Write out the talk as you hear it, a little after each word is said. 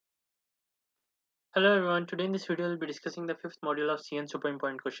Hello everyone, today in this video we'll be discussing the fifth module of CN super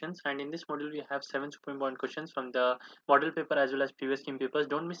important questions, and in this module we have 7 super important questions from the model paper as well as previous team papers.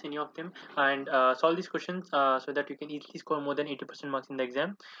 Don't miss any of them and solve these questions so that you can easily score more than 80% marks in the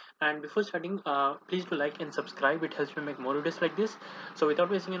exam. And before starting, please do like and subscribe, it helps me make more videos like this. So without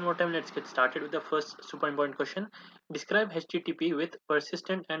wasting any more time, let's get started with the first super important question. Describe HTTP with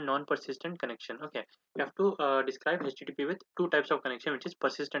persistent and non-persistent connection. Okay, you have to describe HTTP with two types of connection, which is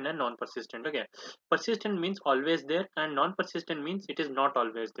persistent and non-persistent. Okay, persistent means always there and non-persistent means it is not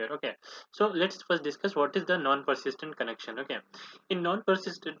always there. Okay, so let's first discuss what is the non-persistent connection. Okay, in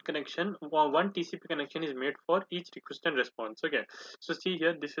non-persistent connection, one TCP connection is made for each request and response. Okay, so see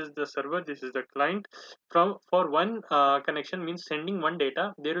here, this is the server, this is the client. From for one connection means sending one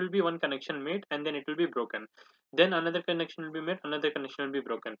data, there will be one connection made and then it will be broken, then another connection will be made, another connection will be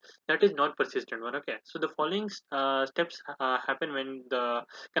broken. That is not persistent one. Okay, so the following steps happen when the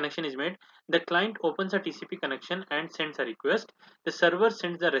connection is made. The client opens a TCP connection and sends a request. The server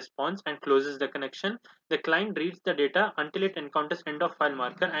sends the response and closes the connection. The client reads the data until it encounters end of file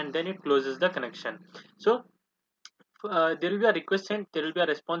marker and then it closes the connection. So there will be a request sent, there will be a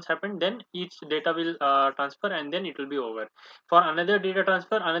response happen, then each data will transfer and then it will be over. For another data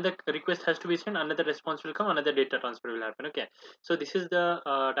transfer, another request has to be sent, another response will come, another data transfer will happen. Okay, so this is the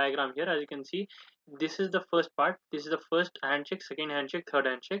diagram here. As you can see, this is the first part, this is the first handshake, second handshake, third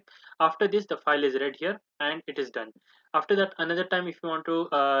handshake. After this, the file is read here and it is done. After that, another time if you want to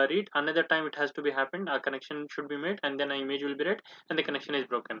read, another time it has to be happened, a connection should be made and then an image will be read and the connection is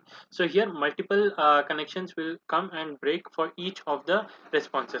broken. So here multiple connections will come and break for each of the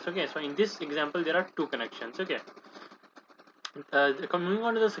responses. Okay, so in this example there are two connections. Okay, moving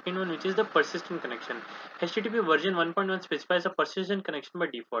on to the second one, which is the persistent connection. HTTP version 1.1 specifies a persistent connection by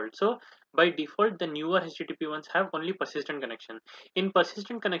default. So by default, the newer HTTP ones have only persistent connection. In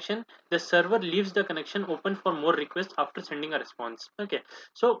persistent connection, the server leaves the connection open for more requests after sending a response. Okay,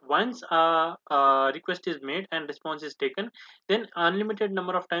 so once a request is made and response is taken, then unlimited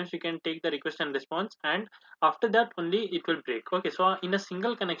number of times you can take the request and response, and after that only it will break. Okay, so in a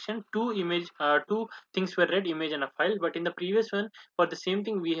single connection, two things were read, image and a file, but in the previous one for the same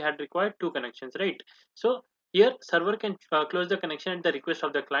thing we had required two connections, right? So here server can close the connection at the request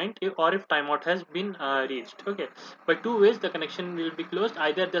of the client or if timeout has been reached. Okay, by two ways the connection will be closed,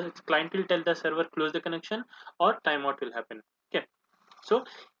 either the client will tell the server close the connection or timeout will happen. Okay, so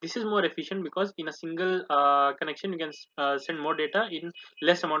this is more efficient because in a single connection you can send more data in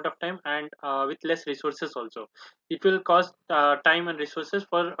less amount of time and with less resources also. It will cost time and resources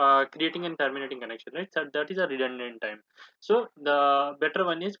for creating and terminating connection, right? So that is a redundant time. So the better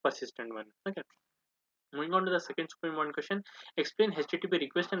one is persistent one. Okay, moving on to the second super important question. Explain HTTP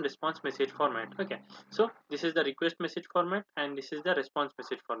request and response message format. Okay, so this is the request message format and this is the response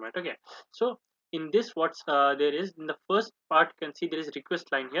message format. Okay, so in this what's there is, in the first part you can see there is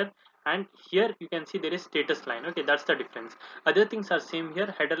request line here, and here you can see there is status line. Okay, that's the difference. Other things are same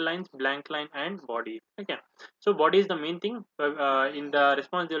here: header lines, blank line and body. Okay, so body is the main thing. In the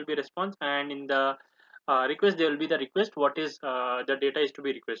response there will be response, and in the request there will be the request, what is the data is to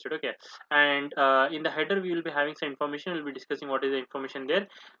be requested. Okay, and in the header we will be having some information, we'll be discussing what is the information there,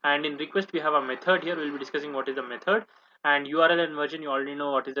 and in request we have a method here, we'll be discussing what is the method. And URL and version, you already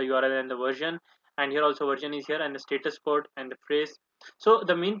know what is the URL and the version, and here also version is here, and the status code and the phrase. So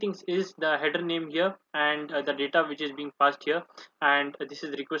the main things is the header name here and the data which is being passed here, and this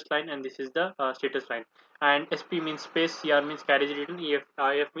is the request line and this is the status line. And SP means space, CR means carriage return,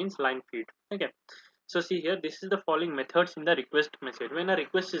 IF means line feed. Okay, so see here, this is the following methods in the request message when a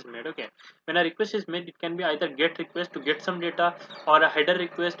request is made. Okay, when a request is made, it can be either get request to get some data, or a header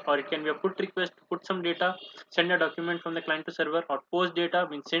request, or it can be a put request to put some data, send a document from the client to server, or post data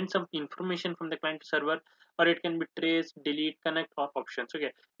means send some information from the client to server, or it can be trace, delete, connect, or options.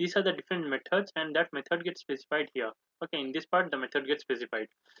 Okay, these are the different methods and that method gets specified here. Okay, in this part the method gets specified.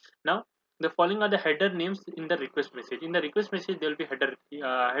 Now the following are the header names in the request message. In the request message there will be header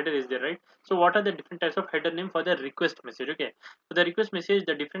is there, right? So what are the different types of header name for the request message? Okay, for the request message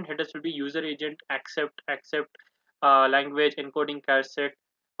the different headers will be user agent, accept, language, encoding, cache set,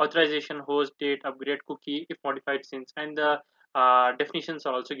 authorization, host, date, upgrade, cookie if modified since, and the definitions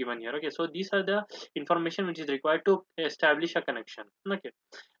are also given here. Okay, so these are the information which is required to establish a connection. Okay,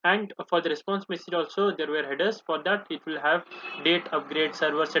 and for the response message also there were headers. For that it will have date, upgrade,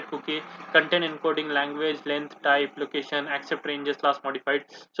 server, set cookie, content, encoding, language, length, type, location, accept ranges, class modified.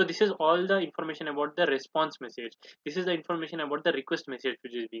 So this is all the information about the response message. This is the information about the request message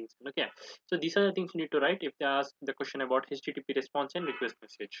which is being sent. Okay, so these are the things you need to write if they ask the question about HTTP response and request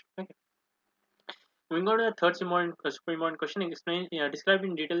message. Okay, Moving on to the third super important question, explain, describe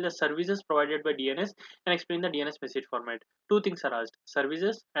in detail the services provided by DNS and explain the DNS message format. Two things are asked: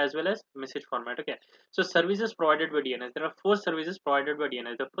 services as well as message format. Okay, so services provided by DNS. There are four services provided by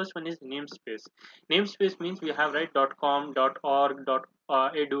DNS. The first one is namespace. Namespace means we have right .com, .org,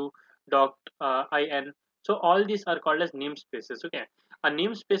 .edu, .in. So all these are called as namespaces. Okay, a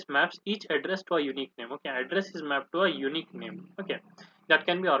namespace maps each address to a unique name. Okay, address is mapped to a unique name. Okay, that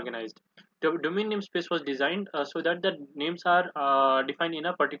can be organized. The domain namespace was designed so that the names are defined in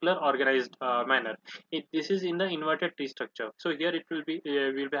a particular organized manner. This is in the inverted tree structure. So here it will be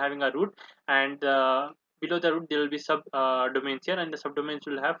we'll be having a root, and below the root there will be sub domains here, and the subdomains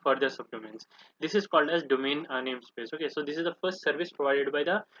will have further subdomains. This is called as domain namespace. Okay, so this is the first service provided by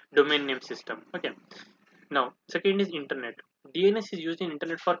the domain name system. Okay, now, second is internet. DNS is used in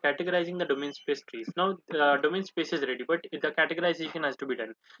internet for categorizing the domain space trees. Now, the domain space is ready, but the categorization has to be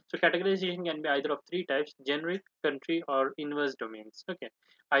done. So, categorization can be either of three types: generic, country, or inverse domains. Okay,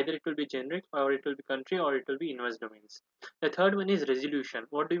 either it will be generic, or it will be country, or it will be inverse domains. The third one is resolution.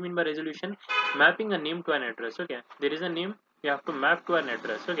 What do you mean by resolution? Mapping a name to an address. Okay, there is a name, you have to map to an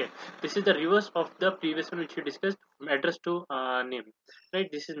address. Okay, this is the reverse of the previous one which we discussed, address to name,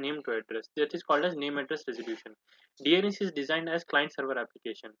 right? This is name to address, that is called as name address resolution. DNS is designed as client server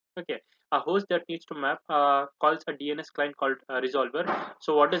application. Okay, a host that needs to map calls a DNS client called resolver.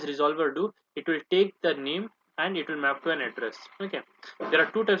 So what does resolver do? It will take the name and it will map to an address. Okay, there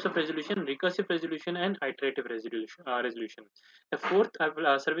are two types of resolution: recursive resolution and iterative resolution. The fourth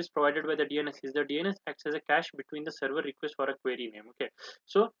service provided by the DNS is the DNS acts as a cache between the server request for a query name. Okay,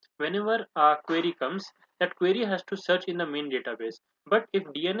 so whenever a query comes, that query has to search in the main database. But if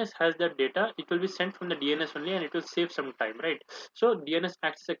DNS has that data, it will be sent from the DNS only, and it will save some time, right? So DNS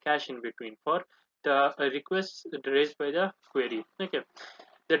acts as a cache in between for the requests raised by the query. Okay,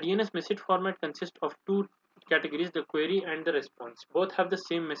 the DNS message format consists of two categories: the query and the response. Both have the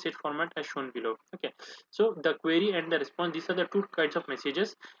same message format as shown below. Okay, so the query and the response, these are the two kinds of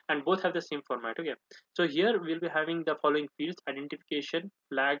messages, and both have the same format. Okay, so here we'll be having the following fields: identification,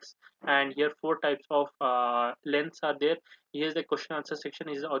 flags, and here four types of lengths are there. Here's the question answer section,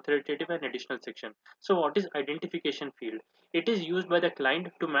 is the authoritative and additional section. So what is identification field? It is used by the client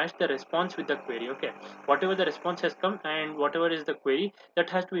to match the response with the query. Okay, whatever the response has come and whatever is the query, that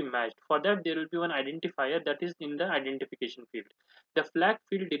has to be matched. For that, there will be one identifier that is in the identification field. The flag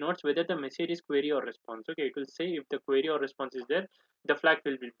field denotes whether the message is query or response. Okay, it will say if the query or response is there, the flag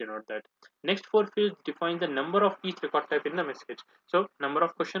will denote that. Next four fields define the number of each record type in the message. So number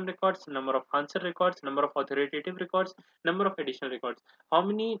of question records, number of answer records, number of authoritative records, number of additional records. How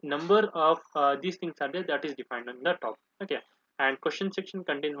many number of these things are there, that is defined on the top. Okay, and question section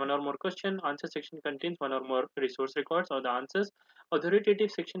contains one or more question, answer section contains one or more resource records or the answers. Authoritative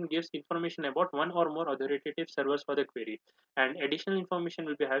section gives information about one or more authoritative servers for the query, and additional information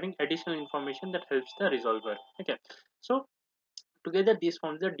will be having additional information that helps the resolver. Okay, so together these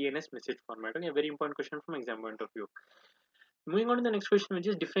forms the DNS message format. Okay, very important question from exam point of view. Moving on to the next question, which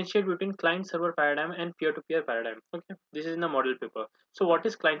is differentiate between client server paradigm and peer-to-peer paradigm. Okay, this is in the model paper. So what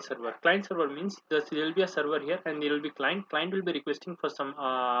is client server? Client server means there will be a server here and there will be client. Client will be requesting for some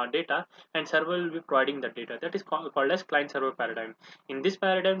data, and server will be providing that data. That is called as client server paradigm. In this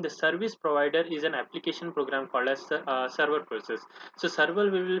paradigm, the service provider is an application program called as server process. So server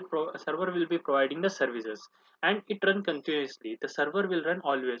will be providing the services, and it run continuously. The server will run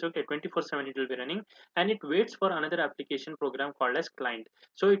always. Okay, 24/7 it will be running, and it waits for another application program called as client.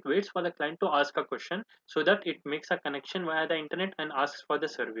 So it waits for the client to ask a question, so that it makes a connection via the internet and asks for the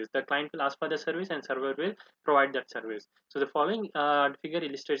service. The client will ask for the service and server will provide that service. So the following figure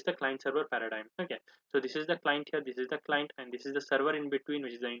illustrates the client server paradigm. Okay, so this is the client here, this is the client, and this is the server in between,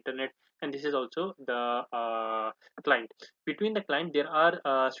 which is the internet, and this is also the client. Between the client there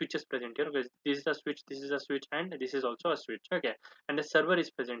are switches present here, because this is a switch, this is a switch, and this is also a switch. Okay, and the server is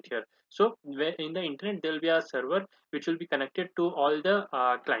present here. So where in the internet there will be a server which will be connected to all the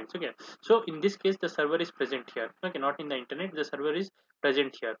clients. Okay, so in this case the server is present here. Okay, not in the internet, the server is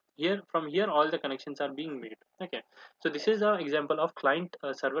present here. From here all the connections are being made. Okay, so this is the example of client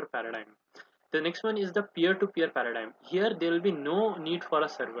server paradigm. The next one is the peer-to-peer paradigm. Here there will be no need for a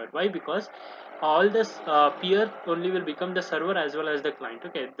server. Why? Because all this peer only will become the server as well as the client.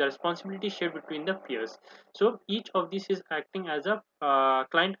 Okay, the responsibility is shared between the peers. So each of these is acting as a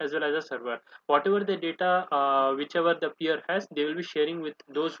client as well as a server. Whatever the data whichever the peer has, they will be sharing with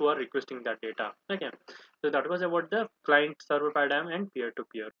those who are requesting that data. Okay, so that was about the client server paradigm and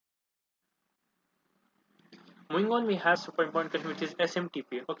peer-to-peer. Moving on, we have super important question which is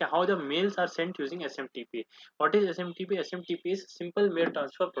SMTP. Okay, how the mails are sent using SMTP. What is SMTP? SMTP is simple mail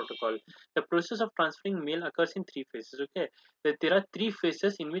transfer protocol. The process of transferring mail occurs in three phases. Okay, there are three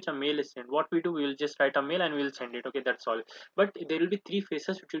phases in which a mail is sent. What we do, we will just write a mail and we will send it. Okay, that's all. But there will be three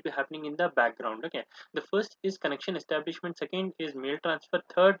phases which will be happening in the background. Okay, the first is connection establishment. Second is mail transfer.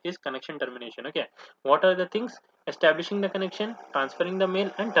 Third is connection termination. Okay, what are the things? Establishing the connection, transferring the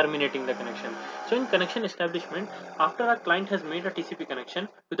mail, and terminating the connection. So in connection establishment, after a client has made a TCP connection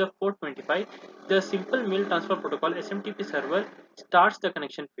to the port 25, the simple mail transfer protocol SMTP server starts the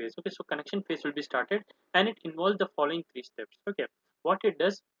connection phase. Okay, so connection phase will be started and it involves the following three steps. Okay, what it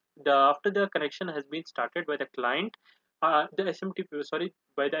does, after the connection has been started by the client, the SMTP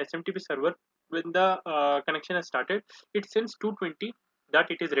by the SMTP server, when the connection has started, it sends 220 that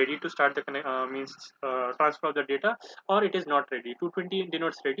it is ready to start the means transfer of the data, or it is not ready. 220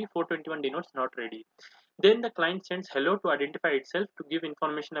 denotes ready, 421 denotes not ready. Then the client sends hello to identify itself, to give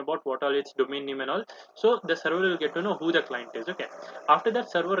information about what all its domain name and all. So the server will get to know who the client is. Okay, after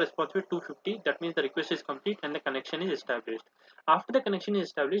that, server responds with 250. That means the request is complete and the connection is established. After the connection is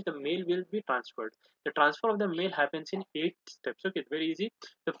established, the mail will be transferred. The transfer of the mail happens in 8 steps. Okay, very easy.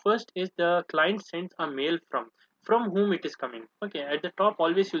 The first is the client sends a mail from whom it is coming. Okay, at the top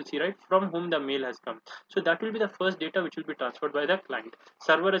always you'll see, right, from whom the mail has come. So that will be the first data which will be transferred by the client.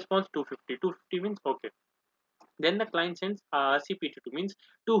 Server response 250. 250 means okay. Then the client sends CPT2, means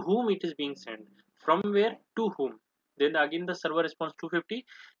to whom it is being sent, from where to whom. Then again the server responds 250.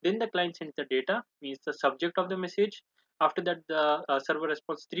 Then the client sends the data, means the subject of the message. After that, the server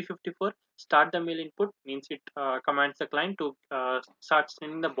responds 354. Start the mail input, means it commands the client to start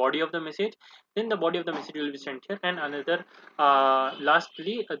sending the body of the message. Then the body of the message will be sent here, and another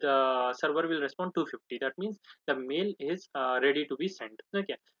lastly the server will respond 250. That means the mail is ready to be sent.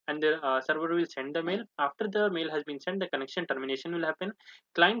 Okay, and the server will send the mail. After the mail has been sent, the connection termination will happen.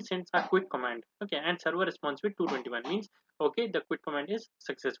 Client sends a quick command. Okay, and server responds with 221, means okay, the quick command is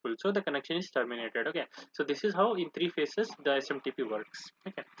successful, so the connection is terminated. Okay, so this is how in three phases the SMTP works.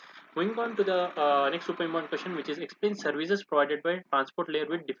 Okay, moving on to the next super important question, which is explain services provided by transport layer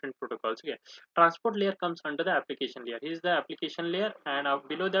with different protocols. Okay, transport layer comes under the application layer. Here is the application layer, and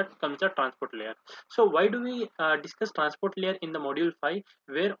below that comes the transport layer. So why do we discuss transport layer in the module 5,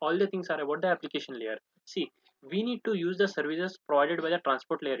 where all the things are about the application layer? See, we need to use the services provided by the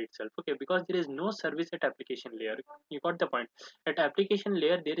transport layer itself. Okay, because there is no service at application layer. You got the point. At application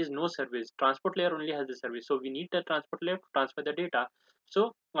layer there is no service. Transport layer only has the service, so we need the transport layer to transfer the data.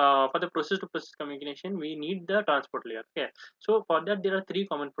 So for the process to process communication, we need the transport layer. Okay, so for that there are three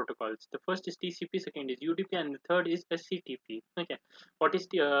common protocols. The first is TCP, second is UDP, and the third is SCTP. Okay, what is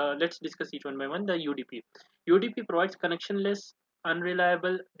the let's discuss each one by one. The UDP. UDP provides connectionless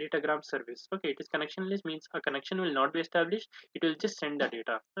unreliable datagram service. Okay, it is connectionless, means a connection will not be established. It will just send the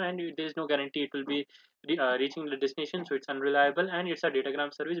data, and there is no guarantee it will be reaching the destination. So it's unreliable, and it's a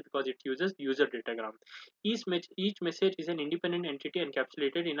datagram service because it uses user datagram. Each message is an independent entity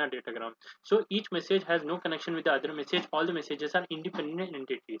encapsulated in a datagram. So each message has no connection with the other message. All the messages are independent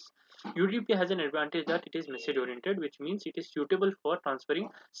entities. UDP has an advantage that it is message oriented, which means it is suitable for transferring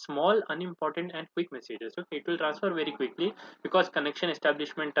small, unimportant, and quick messages. Okay, it will transfer very quickly because connection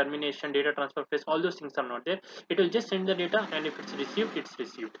establishment, termination, data transfer phase, all those things are not there. It will just send the data, and if it's received, it's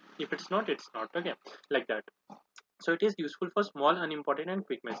received. If it's not, it's not. Okay, like that. So it is useful for small, unimportant, and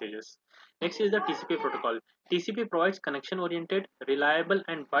quick messages. Next is the TCP protocol. TCP provides connection oriented, reliable,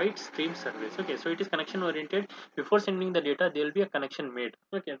 and byte stream service. Okay, so it is connection oriented. Before sending the data, there will be a connection made.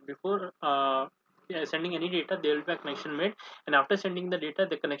 Okay, before yeah, sending any data, there will be a connection made, and after sending the data,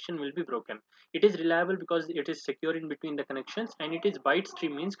 the connection will be broken. It is reliable because it is secure in between the connections, and it is byte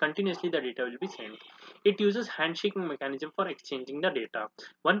stream, means continuously the data will be sent. It uses handshaking mechanism for exchanging the data.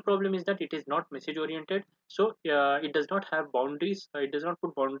 One problem is that it is not message oriented, so it does not have boundaries. It does not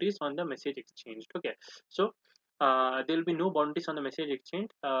put boundaries on the message exchanged. Okay, so there will be no boundaries on the message exchange,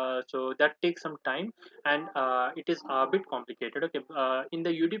 so that takes some time, and it is a bit complicated. Okay, in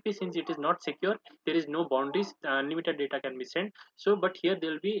the UDP, since it is not secure, there is no boundaries, unlimited data can be sent. So but here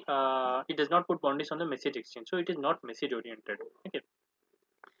there will be it does not put boundaries on the message exchange, so it is not message oriented. Okay,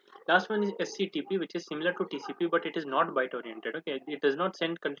 last one is SCTP, which is similar to TCP, but it is not byte oriented. Okay, it does not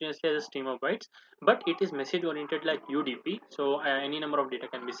send continuously as a stream of bytes, but it is message oriented like UDP. So any number of data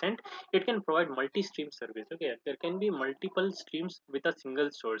can be sent. It can provide multi-stream service. Okay, there can be multiple streams with a single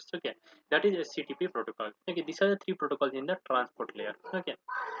source. Okay, that is SCTP protocol. Okay, these are the three protocols in the transport layer. Okay,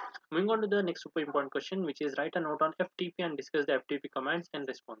 moving on to the next super important question, which is write a note on FTP and discuss the FTP commands and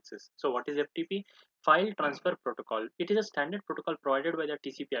responses. So what is FTP? File transfer protocol. It is a standard protocol provided by the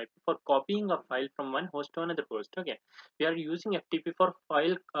TCP/IP for copying a file from one host to another host. Okay, we are using FTP for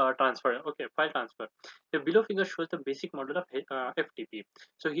file transfer. Okay, file transfer. The below figure shows the basic model of FTP.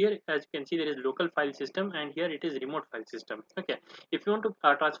 So here, as you can see, there is local file system, and here it is remote file system. Okay, if you want to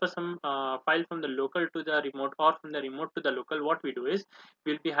transfer some file from the local to the remote, or from the remote to the local, what we do is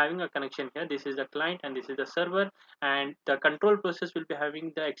we'll be having a connection here. This is the client and this is the server, and the control process will be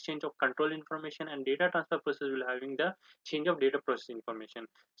having the exchange of control information, and data transfer process will having the change of data process information.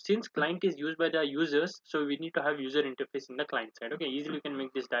 Since client is used by the users, so we need to have user interface in the client side. Okay, easily you can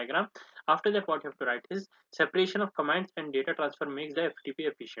make this diagram. After that, what you have to write is separation of commands and data transfer makes the FTP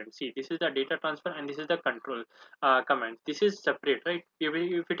efficient. See, this is the data transfer and this is the control command. This is separate, right?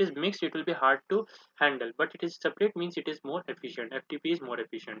 If it is mixed, it will be hard to handle, but it is separate means it is more efficient. FTP is more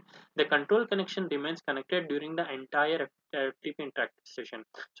efficient. The control connection remains connected during the entire FTP interact session.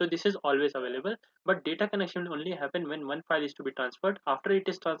 So this is always available, but data connection will only happen when one file is to be transferred. After it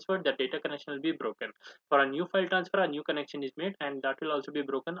is transferred, the data connection will be broken. For a new file transfer, a new connection is made, and that will also be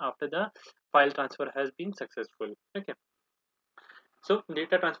broken after the file transfer has been successful. Okay, so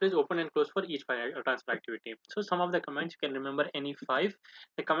data transfer is open and closed for each file transfer activity. So some of the commands you can remember any five.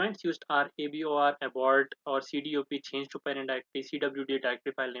 The commands used are abor, abort, or cdop, change to parent directory, cwd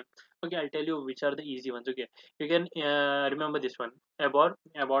directory file name. Okay, I'll tell you which are the easy ones. Okay, you can remember this one, abort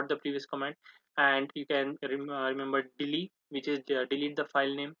the previous command, and you can remember delete, which is delete the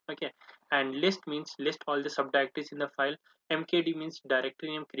file name. Okay, and list means list all the subdirectories in the file. Mkd means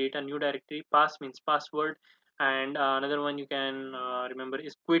directory name, create a new directory. Pass means password, and another one you can remember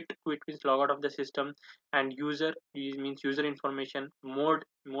is quit means log out of the system, and user means user information. Mode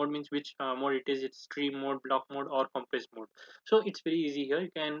means which mode it is, it's stream mode, block mode, or compressed mode. So it's very easy here. You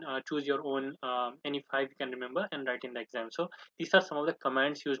can choose your own any five you can remember and write in the exam. So these are some of the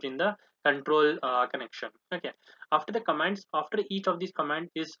commands used in the control connection. Okay, after the commands, after each of these command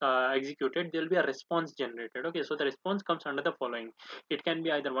is executed, there will be a response generated. Okay, so the response comes under the following. It can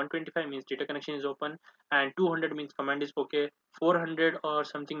be either 125 means data connection is open, and 200 means command is okay, 400 or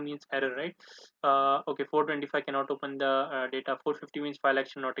something means error, right? Okay, 425 cannot open the data, 450 means file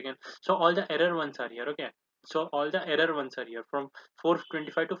action not again. So all the error ones are here. Okay, so all the error ones are here from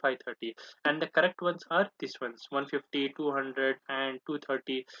 425 to 530, and the correct ones are these ones: 150, 200, and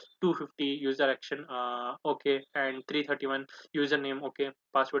 230. 250 user action okay, and 331 username okay,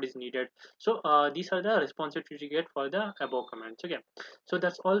 password is needed. So these are the responses which you get for the above commands. Okay, so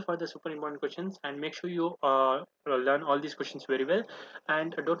that's all for the super important questions, and make sure you learn all these questions very well,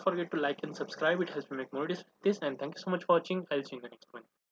 and don't forget to like and subscribe. It helps me make more videos like this, and thank you so much for watching. I'll see you in the next one.